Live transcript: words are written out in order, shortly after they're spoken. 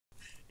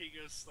He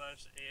goes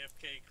slash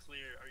AFK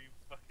clear. Are you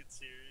fucking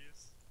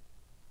serious?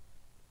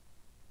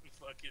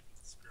 Fucking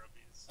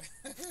scrubbies.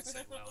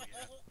 Say well,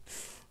 yeah.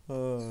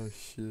 Oh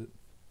shit.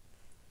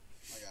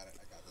 I got it.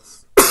 I got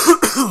this.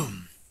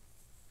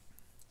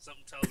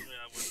 Something tells me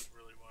I wouldn't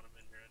really want him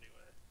in here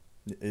anyway.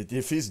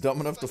 If he's dumb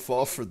enough to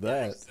fall for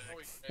that,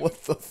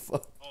 what the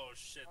fuck? Oh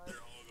shit, they're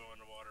all going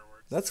to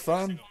waterworks. That's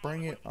fine.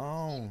 Bring it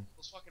on.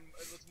 Let's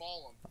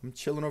maul them. I'm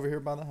chilling over here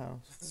by the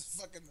house.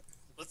 Let's fucking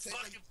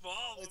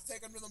maul them. Let's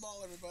take them to the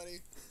mall, everybody.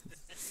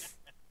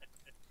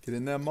 Get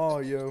in that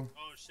mall, yo.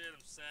 Oh shit, I'm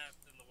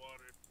sapped in the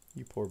water.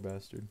 You poor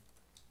bastard.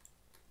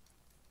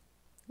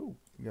 Ooh,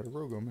 you got a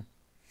rogue on me.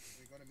 Can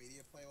we go to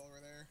media play while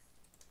we're there?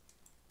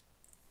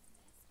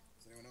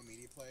 Does anyone know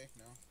media play?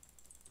 No?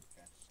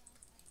 Okay.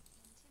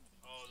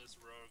 Oh, this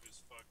rogue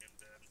is fucking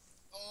dead.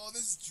 Oh,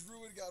 this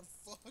druid got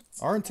fucked.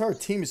 Our entire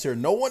team is here.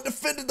 No one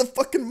defended the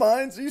fucking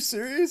mines. Are you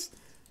serious?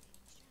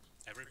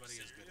 Everybody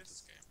is good at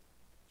this game.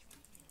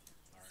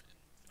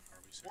 Are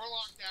we serious?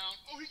 Warlock down.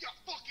 Oh, he got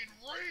fucking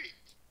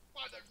raped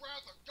by the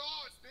wrath of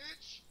God,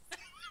 bitch.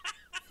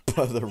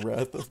 By the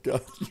wrath of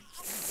God. You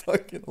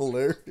fucking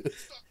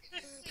hilarious.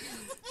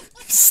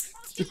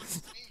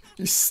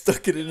 He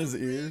stuck it in his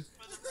ear.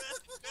 By the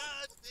wrath of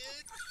God,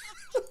 bitch.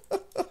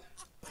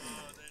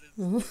 Oh, that is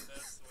the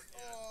best one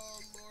yet. Oh,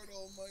 Lord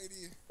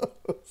Almighty.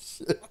 Oh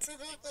shit.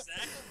 Exactly,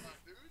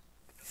 Dude.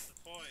 that's the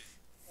point.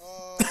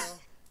 Oh my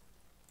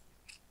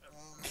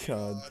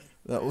God, God.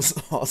 that was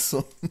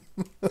awesome.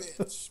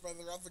 Bitch. By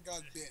the wrath of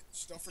God,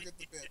 bitch. Don't forget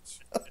the bitch.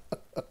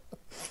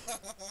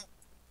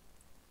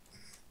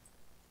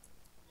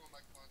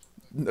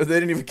 No, they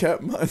didn't even cap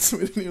mine, so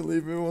we didn't even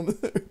leave anyone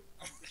there.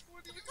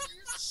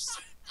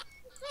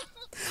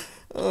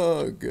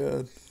 Oh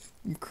god,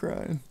 I'm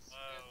crying. Wow.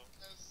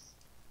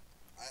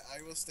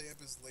 I will stay up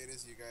as late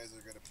as you guys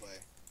are gonna play.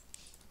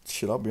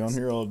 Shit, I'll be on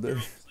here all day. Girl,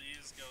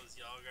 please goes,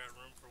 y'all got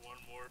room for one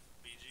more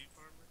BG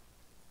farmer?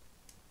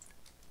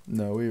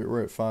 No,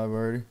 we're at 5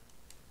 already.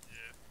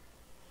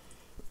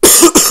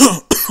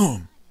 Oh,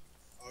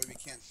 we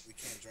can't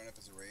join up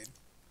as a raid.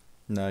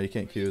 No, you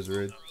can't queue as a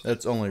raid.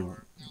 That's only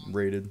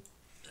rated.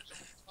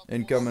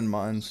 Incoming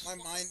mines. My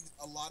mind,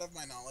 a lot of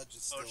my knowledge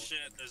is still. Oh shit,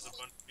 there's a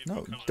bunch of people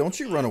No, coming. don't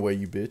you run away,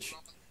 you bitch.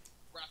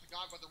 Wrath of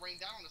God about to rain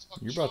down on this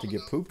fucking You're about to shaman,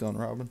 get though. pooped on,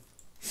 Robin.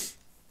 Wrath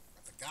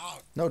of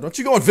God. No, don't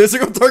you go on Viz.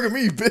 You're gonna target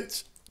me, you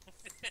bitch.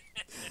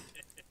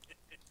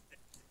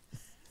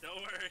 Don't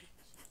worry,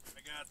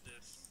 I got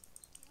this.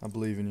 I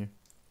believe in you.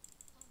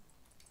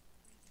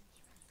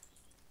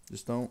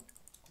 Just don't.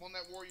 I'm on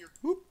that warrior.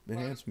 Whoop,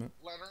 enhancement.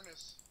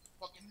 Laternus.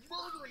 Fucking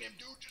murdering him,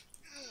 dude. Just.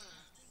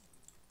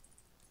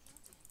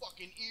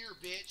 Fucking ear,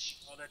 bitch.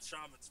 Oh, that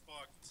shaman's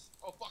fucked.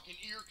 Oh, fucking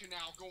ear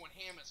canal going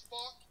ham as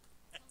fuck.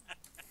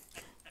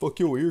 Fuck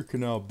your ear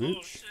canal, Oh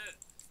bitch. shit.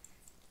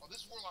 Oh,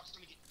 this warlock's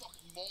gonna get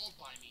fucking mauled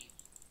by me.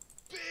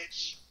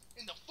 Bitch!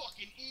 In the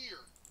fucking ear.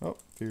 Oh,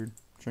 feared.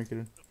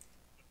 Trinketed.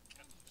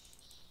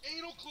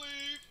 Anal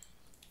cleave.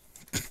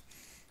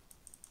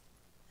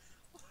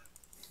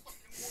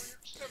 Fucking warrior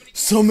 70.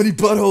 So many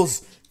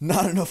buttholes,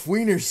 not enough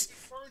wieners.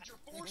 Burned your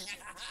foreskin.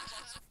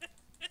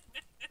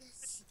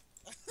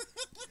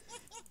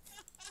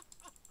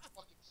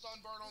 Fucking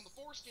sunburn on the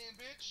foreskin,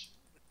 bitch.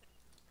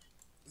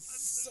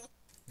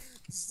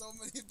 So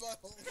many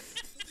buttholes.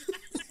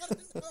 Not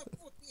enough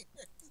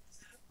wieners.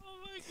 Oh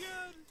my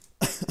god.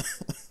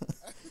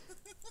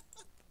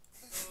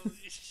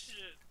 Holy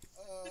shit.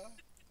 Oh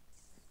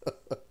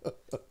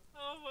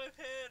my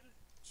head.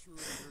 True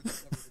words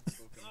have never been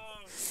spoken. Oh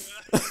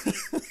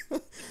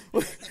god.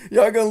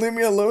 Y'all gonna leave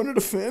me alone to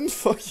defend?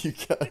 Fuck you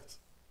guys.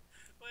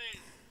 Wait,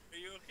 are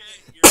you okay?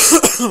 You're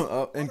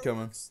Oh,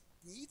 incoming. Waterworks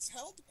needs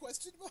help?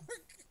 Question mark.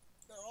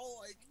 They're all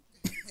like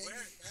hanging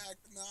Where? back,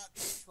 not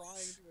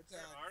trying to Where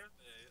attack. are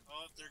they?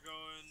 Oh, they're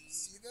going.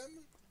 See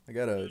them? I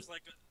got a. There's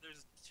like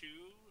there's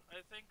two,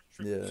 I think,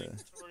 trickling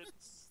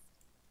towards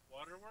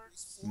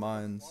waterworks.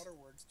 Mines.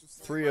 Waterworks, just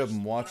like 3 of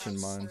them watching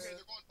mines. Okay,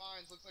 they're going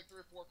mines. Looks like 3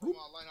 or 4 from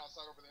Lighthouse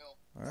side over the hill.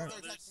 Oh, Alright. they're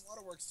attacking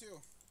waterworks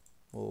too.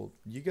 Well,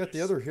 you got the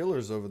other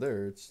healers over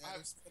there. It's. Yeah,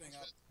 they're splitting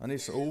up. I need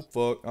some. Oh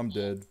fuck, I'm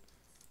dead.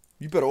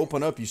 You better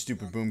open up, you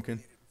stupid boomkin.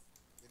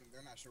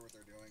 They're not sure what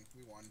they're doing.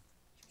 We won.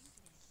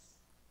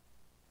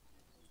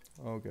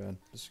 Oh god,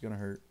 this is gonna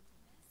hurt.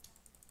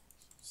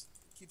 Just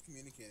keep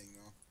communicating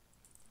though.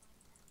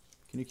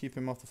 Can you keep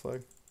him off the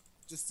flag?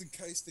 Just in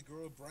case they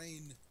grow a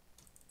brain.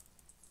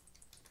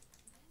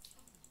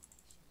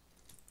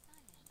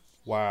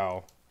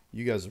 Wow,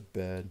 you guys are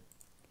bad.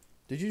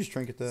 Did you just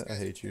trinket that? I These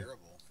guys are hate you.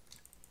 terrible.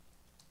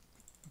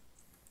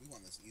 We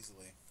won this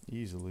easily.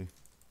 Easily.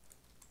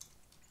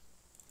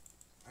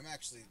 I'm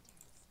actually,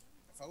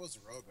 if I was a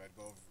rogue, I'd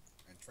go over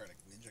and try to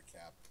ninja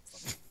cap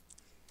fucking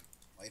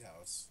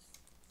Lighthouse.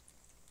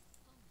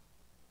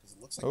 Because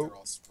it looks like Oh. they're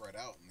all spread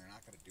out and they're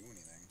not going to do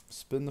anything.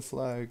 Spin the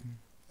flag.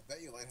 I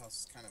bet you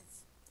Lighthouse is kind of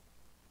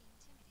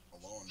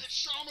alone. This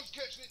shaman's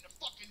catching it in the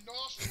fucking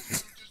nostrils,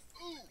 dude. Just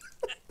ooh.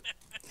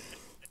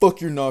 Fuck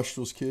your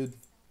nostrils, kid.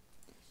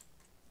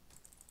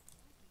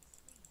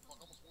 Fuck,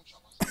 almost one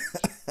shot myself.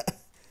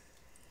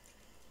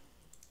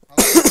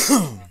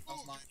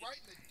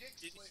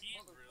 Did he really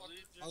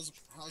just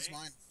How's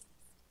drink? mine?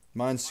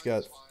 Mine's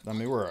got. I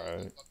mean, we're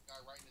alright. Guy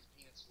right in his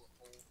penis to a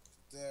hole.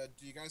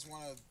 Do you guys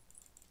want a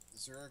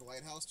Zurich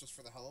lighthouse just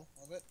for the hell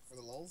of it, for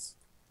the lulz?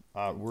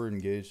 We're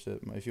engaged.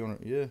 If you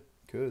want to, yeah,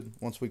 could.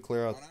 Once we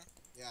clear out. Wanna?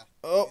 Yeah.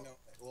 Oh. You know,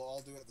 we'll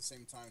all do it at the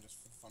same time, just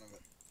for the fun of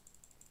it.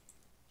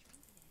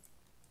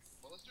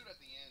 Well, let's do it at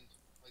the end,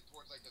 like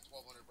towards like the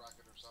 1200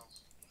 bracket or so.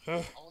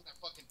 Ugh. I want that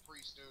fucking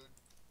priest, dude.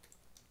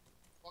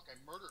 Fuck, I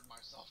murdered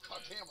myself.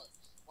 God damn it.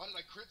 Why did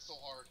I crit so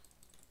hard?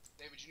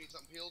 David, you need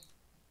something peeled?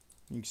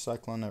 You can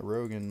cyclone that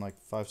rogue in like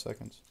 5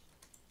 seconds.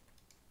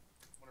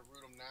 I'm gonna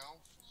root him now.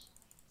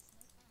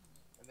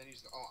 And then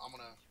he's. Oh, I'm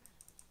gonna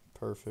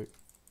Perfect.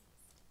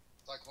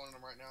 cyclone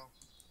him right now.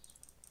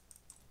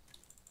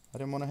 I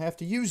didn't want to have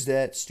to use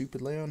that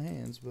stupid lay on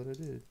hands, but I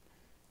did.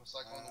 I'm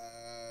cyclone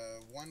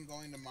him. One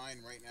going to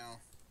mine right now.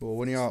 Well,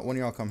 when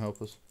y'all come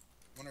help us?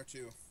 1 or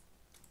 2.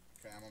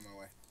 Okay, I'm on my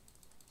way.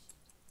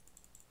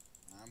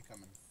 I'm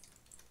coming.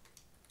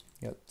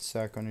 You got the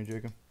sack on you,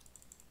 Jacob.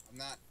 I'm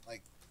not,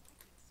 like,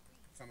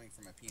 coming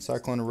from my penis.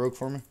 Cyclone a rogue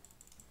for me.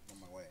 I'm on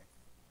my way.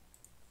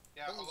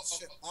 Yeah, Oh,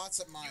 shit. Lots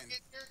of mine.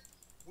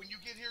 When you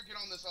get here, get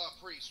on this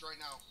priest right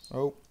now.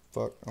 Oh,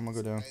 fuck. I'm gonna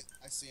go down.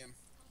 I see him.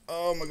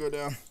 Oh, I'm gonna go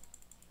down.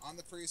 On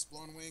the priest,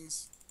 blown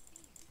wings.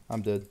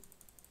 I'm dead.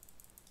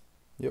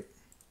 Yep.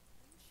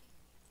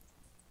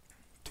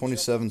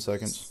 27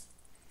 seconds.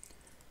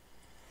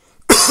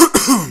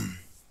 Oh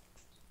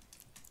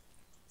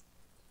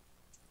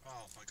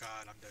my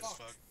god, I'm dead as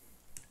fuck.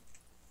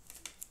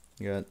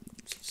 You got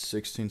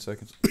 16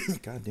 seconds.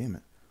 God damn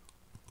it.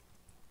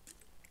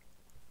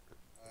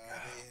 They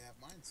have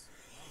mines.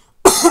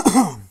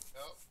 Yep.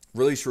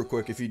 Release real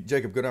quick. If you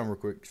Jacob, go down real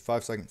quick.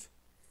 5 seconds.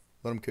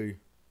 Let him kill you.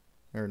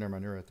 Never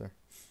mind. You're right there.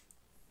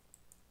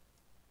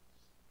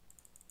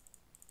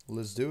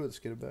 Let's do it. Let's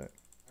get it back.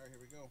 Alright, here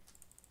we go.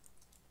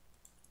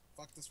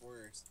 Fuck this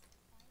warriors.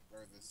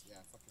 Or this,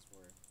 yeah, fuck this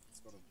warrior. Let's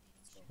go.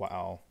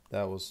 Wow,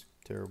 that was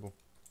terrible.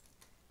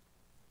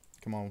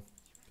 Come on,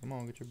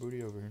 get your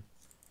booty over here.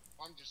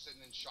 I'm just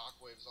sitting in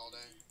shockwaves all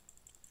day.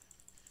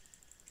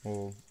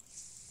 Well,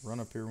 run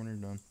up here when you're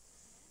done.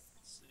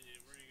 Let's see,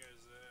 where you guys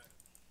at?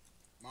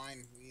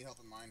 Mine, we need help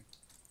in mine.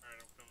 Alright,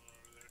 I'm coming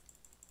over there.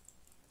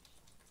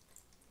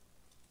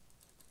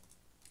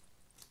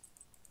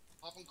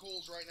 Popping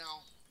cools right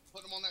now.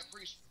 Put him on that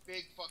priest.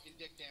 Big fucking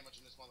dick damage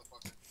in this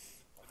motherfucker.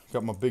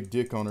 Got my big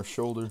dick on her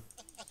shoulder. I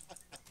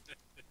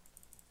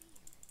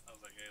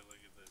was like, hey, look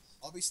at this.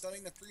 I'll be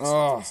stunning the priest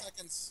Ah. in 2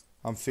 seconds.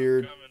 I'm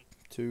feared. Coming.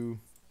 2.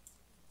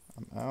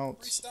 I'm out.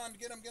 Priest stunned.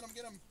 Get him, get him,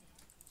 get him.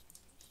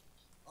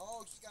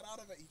 Oh, he got out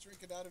of it. He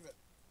drank it out of it.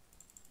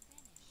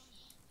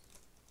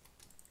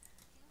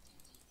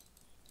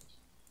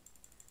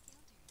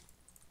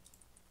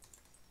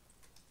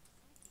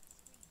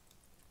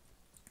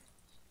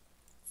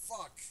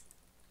 Fuck.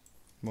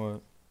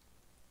 What?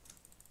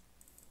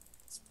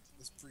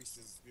 This priest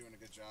is doing a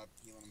good job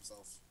healing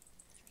himself.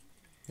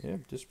 Yeah,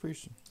 just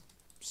preaching.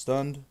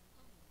 Stunned.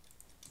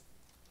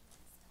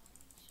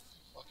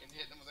 Fucking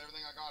hitting him with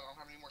everything I got. I don't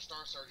have any more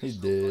star surges. He's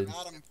dead.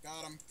 Got him,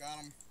 got him, got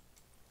him.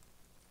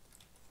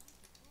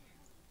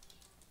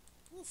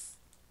 Oof.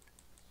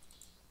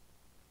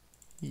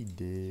 He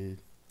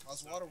did.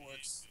 How's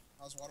waterworks?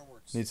 How's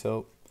waterworks? Needs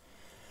help.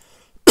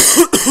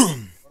 What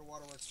do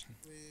waterworks?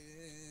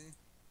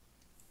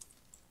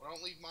 Well,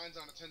 don't leave mines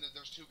unattended.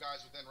 There's 2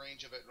 guys within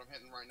range of it. I'm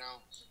hitting right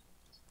now.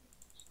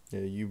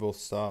 Yeah, you both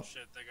stop.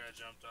 Shit, that guy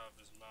jumped off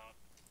his mount.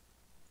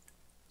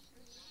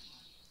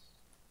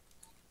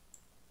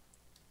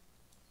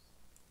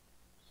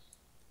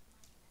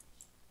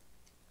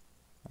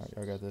 Alright,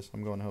 I got this.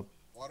 I'm going to help.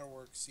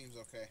 Waterworks seems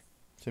okay.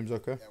 Seems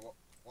okay? Yeah,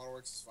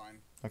 waterworks is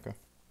fine. Okay.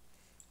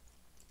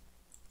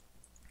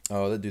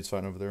 Oh, that dude's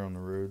fighting over there on the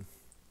road.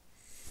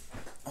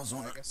 I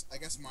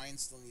guess mine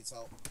still needs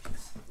help.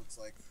 Looks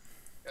like.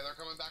 Yeah, they're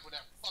coming back with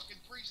that fucking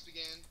priest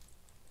again.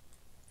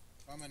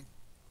 Coming.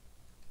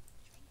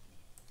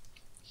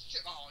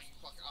 Shit. Oh, you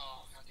fucking.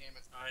 Oh, god damn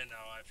it. I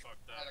know, I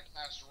fucked I had up. to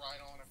cast right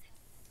on him.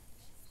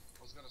 I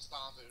was gonna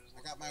stop it.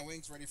 I got my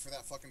wings ready for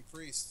that fucking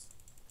priest.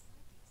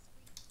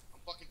 I'm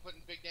fucking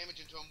putting big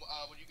damage into him.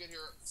 When you get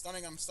here.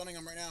 Stunning him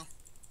right now.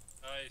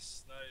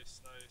 Nice,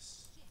 nice,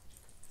 nice.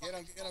 Get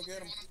him, get him,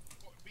 get him.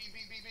 Beam,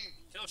 beam, beam, beam.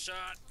 Kill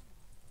shot!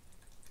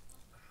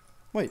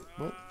 Wait,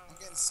 what? I'm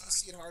getting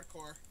CC'd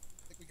hardcore.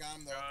 I think we got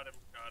him though. Got him,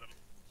 got him.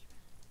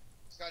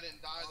 This guy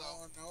didn't die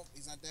though. Oh no,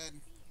 he's not dead.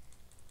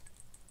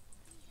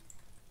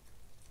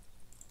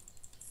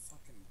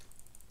 Fucking.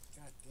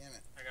 God damn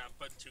it. I got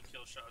put 2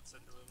 kill shots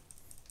into him.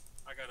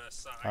 I got a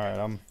side. Alright,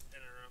 I'm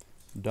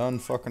done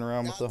fucking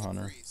around with the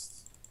hunter.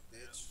 Priest,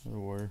 bitch.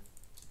 Don't worry.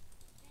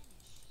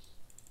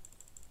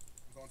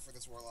 I'm going for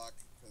this warlock,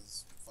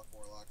 because fuck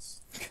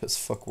warlocks. Because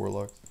fuck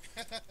warlocks.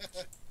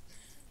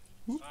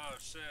 Oh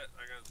shit,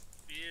 I got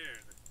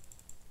feared.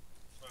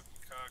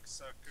 Fucking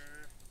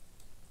cocksucker.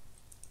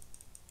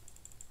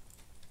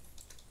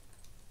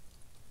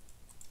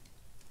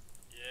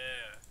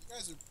 Yeah. You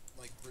guys are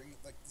like bringing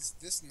like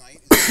this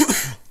night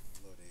is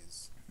low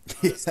days.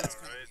 That's Yeah.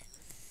 alright.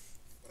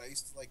 But I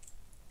used to like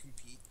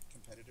compete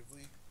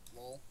competitively,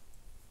 lol,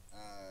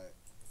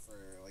 for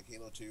like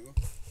Halo 2. Oh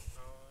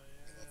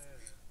yeah.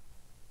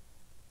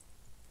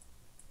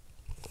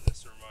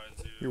 This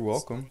reminds you. You're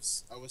welcome.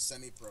 I was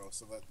semi-pro,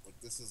 so that like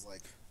this is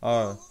like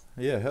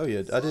Yeah, hell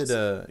yeah.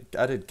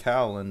 I did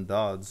Cal and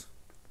Dodds.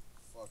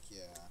 fuck yeah.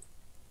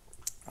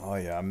 Oh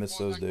yeah, I miss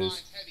those Contact days.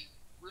 mine's heavy,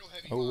 real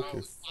heavy. Oh, mine. okay.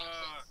 It's 5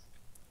 cents.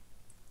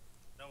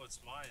 No, it's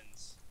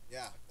mines.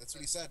 Yeah, that's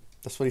what he said.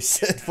 That's what he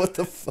said. What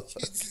the fuck?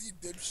 You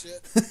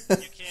dipshit.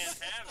 You can't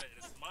have it.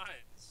 It's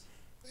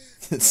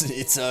mines.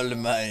 It's all the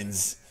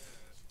mines.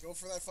 Go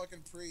for that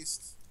fucking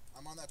priest.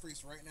 I'm on that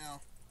priest right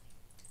now.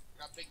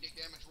 Got big dick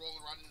damage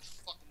rolling right in his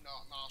fucking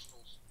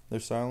nostrils. They're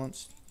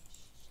silenced.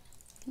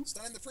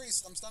 Stunning the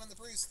priest. I'm stunning the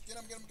priest. Get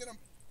him, get him, get him.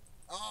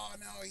 Oh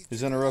no,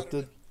 He's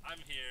interrupted. I'm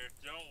here.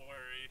 Don't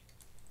worry.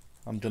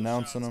 I'm Kill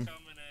denouncing shots him.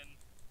 Coming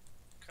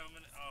in.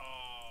 Coming.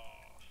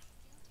 Oh.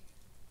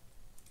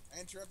 I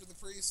interrupted the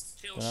priest.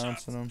 Kill Denouncing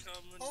shots him.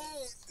 coming.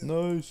 Oh,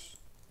 Nice.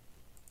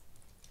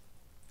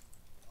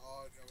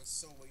 oh, I was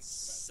so waiting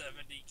for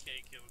that.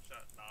 70k kill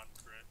shot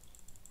non-crit.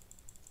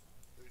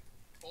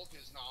 Both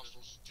his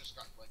nostrils just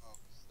got like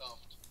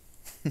stuffed.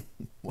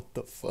 What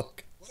the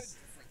fuck? What a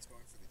difference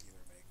going for the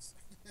healer makes.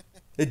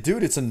 Hey,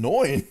 dude, it's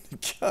annoying.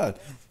 God.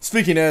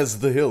 Speaking as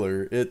the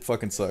healer, it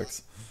fucking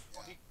sucks.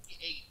 Well, he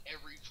ate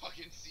every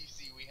fucking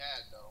CC we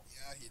had though.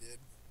 Yeah, he did.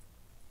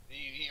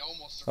 He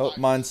almost Oh,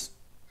 survived. mine's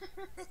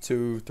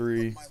 2,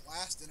 3. My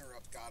last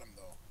interrupt got him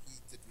though. He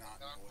did not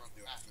know what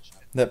to do after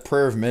that. That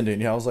prayer of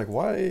mending. Yeah, I was like,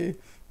 why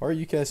are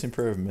you casting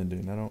prayer of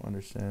mending? I don't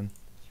understand.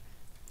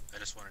 I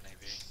just want an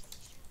AV.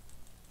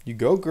 You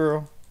go,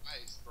 girl.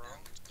 Nice, bro.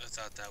 I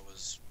thought that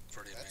was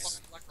pretty That's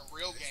amazing. Like a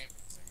real game.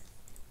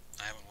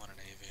 I haven't won an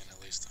AV in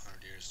at least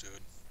 100 years, dude. You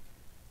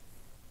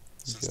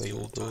Since guys the are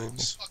old adorable.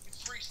 times. Fucking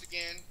priest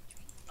again.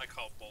 I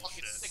call Fucking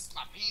bullshit. stick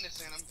my penis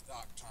in him.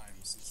 Dark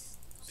times. Is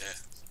Yeah,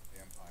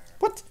 vampire.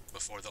 What?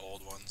 before the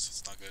old ones.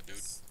 It's not good,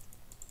 dude.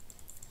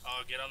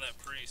 Oh, get on that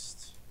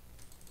priest.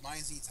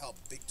 Mines needs help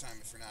big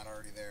time if you're not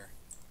already there.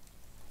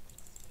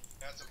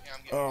 That's okay.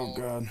 I'm getting Oh, all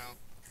over God. now.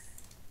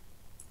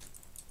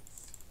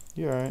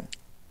 You alright?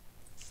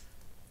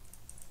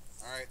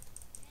 Alright.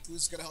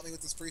 Who's gonna help me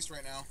with this priest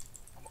right now?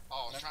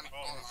 Oh, I was trying to.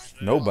 Oh, never mind.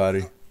 shit. Nobody.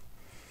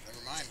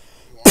 Never mind.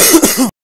 You won't.